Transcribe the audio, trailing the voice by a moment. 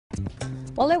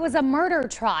Well, it was a murder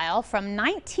trial from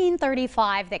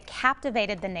 1935 that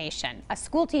captivated the nation. A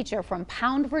schoolteacher from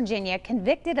Pound, Virginia,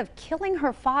 convicted of killing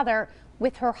her father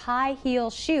with her high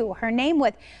heel shoe. Her name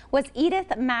was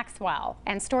Edith Maxwell,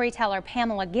 and storyteller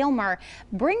Pamela Gilmer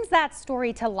brings that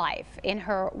story to life in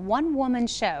her one-woman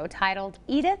show titled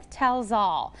Edith Tells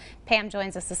All. Pam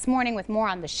joins us this morning with more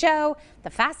on the show, the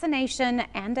fascination,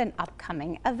 and an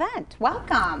upcoming event.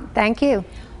 Welcome. Thank you.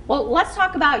 Well, let's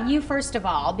talk about you first of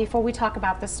all before we talk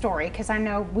about the story, because I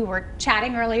know we were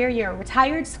chatting earlier. You're a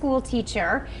retired school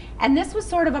teacher, and this was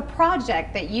sort of a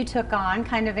project that you took on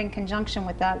kind of in conjunction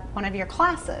with one of your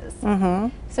classes.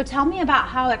 So tell me about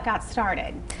how it got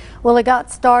started. Well, it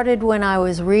got started when I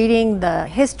was reading The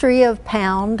History of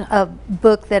Pound, a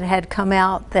book that had come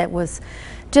out that was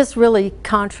just really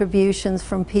contributions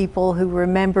from people who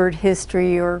remembered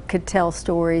history or could tell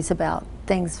stories about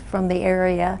things from the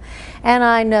area. And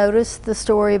I noticed the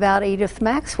story about Edith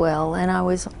Maxwell, and I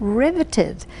was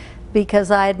riveted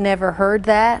because I had never heard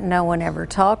that. No one ever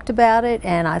talked about it,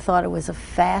 and I thought it was a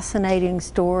fascinating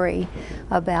story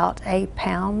about a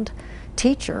Pound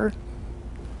teacher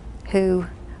who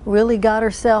really got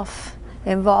herself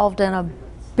involved in a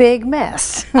big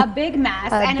mess. A big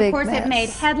mess. And of course it made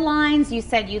headlines. You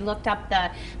said you looked up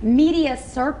the media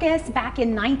circus back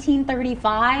in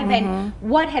 1935 and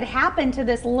what had happened to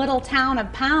this little town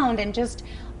of Pound and just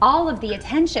all of the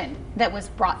attention that was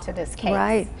brought to this case.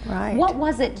 Right, right. What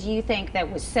was it, do you think,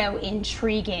 that was so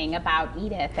intriguing about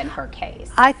Edith and her case?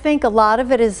 I think a lot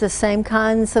of it is the same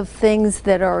kinds of things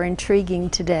that are intriguing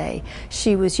today.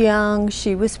 She was young,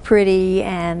 she was pretty,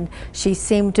 and she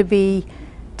seemed to be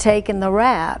taken the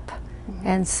rap,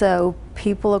 and so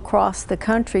people across the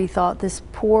country thought this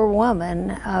poor woman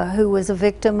who was a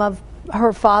victim of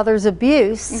her father's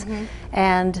abuse,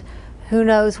 and who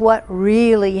knows what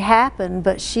really happened,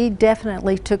 but she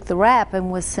definitely took the rap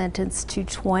and was sentenced to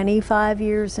 25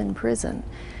 years in prison.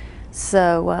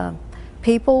 So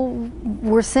people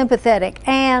were sympathetic,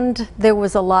 and there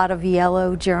was a lot of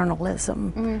yellow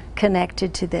journalism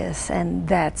connected to this, and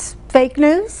that's fake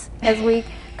news, as we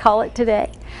call it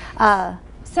today.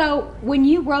 So when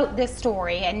you wrote this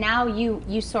story and now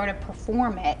you sort of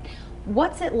perform it,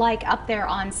 what's it like up there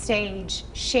on stage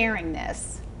sharing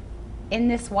this in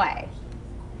this way?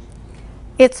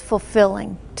 It's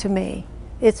fulfilling to me.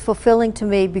 It's fulfilling to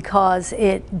me because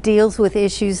it deals with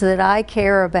issues that I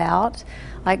care about,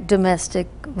 like domestic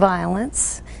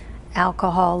violence,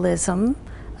 alcoholism,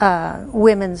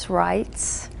 women's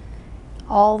rights,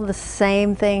 all the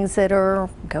same things that are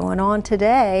going on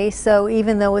today. So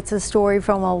even though it's a story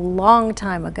from a long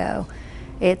time ago,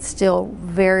 it's still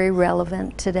very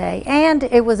relevant today. And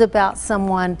it was about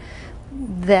someone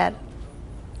that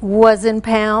was in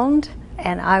Pound,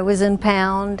 and I was in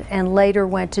Pound, and later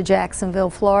went to Jacksonville,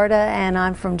 Florida, and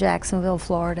I'm from Jacksonville,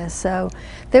 Florida. So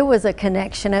there was a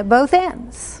connection at both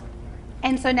ends.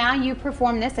 And so now you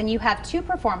perform this, and you have two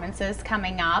performances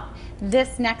coming up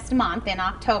this next month in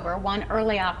October, one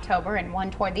early October and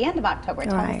one toward the end of October.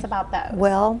 Tell us about those.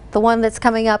 Well, the one that's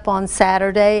coming up on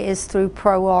Saturday is through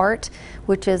Pro Art,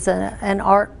 which is an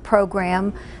art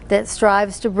program that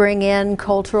strives to bring in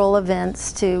cultural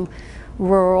events to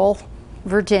rural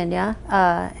Virginia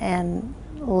and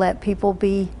let people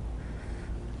be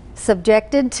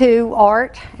subjected to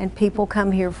art, and people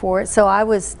come here for it. So I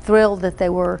was thrilled that they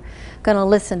were going to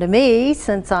listen to me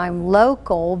since I'm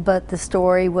local, but the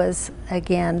story was,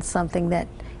 again, something that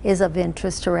is of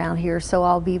interest around here. So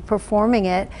I'll be performing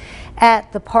it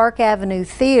at the Park Avenue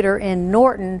Theater in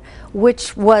Norton,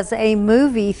 which was a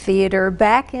movie theater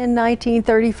back in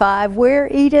 1935 where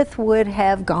Edith would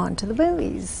have gone to the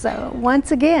movies. So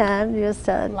once again, just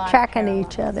tracking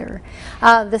each other.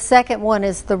 The second one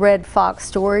is the Red Fox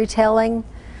Storytelling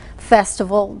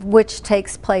Festival, which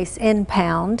takes place in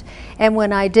Pound. And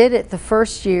when I did it the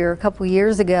first year, a couple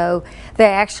years ago, they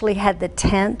actually had the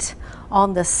tent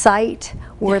on the site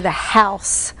where the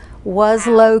house was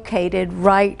located,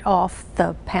 right off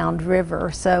the Pound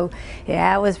River. So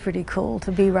yeah, it was pretty cool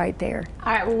to be right there.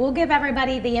 All right, well, we'll give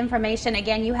everybody the information.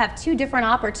 Again, you have two different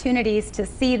opportunities to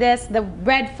see this. The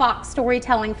Red Fox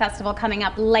Storytelling Festival coming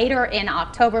up later in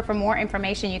October. For more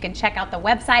information, you can check out the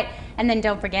website. And then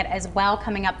don't forget as well,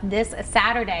 coming up this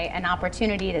Saturday, an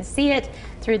opportunity to see it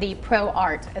through the Pro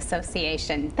Art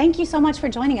Association. Thank you so much for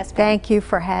joining us, Pam. Thank you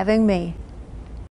for having me.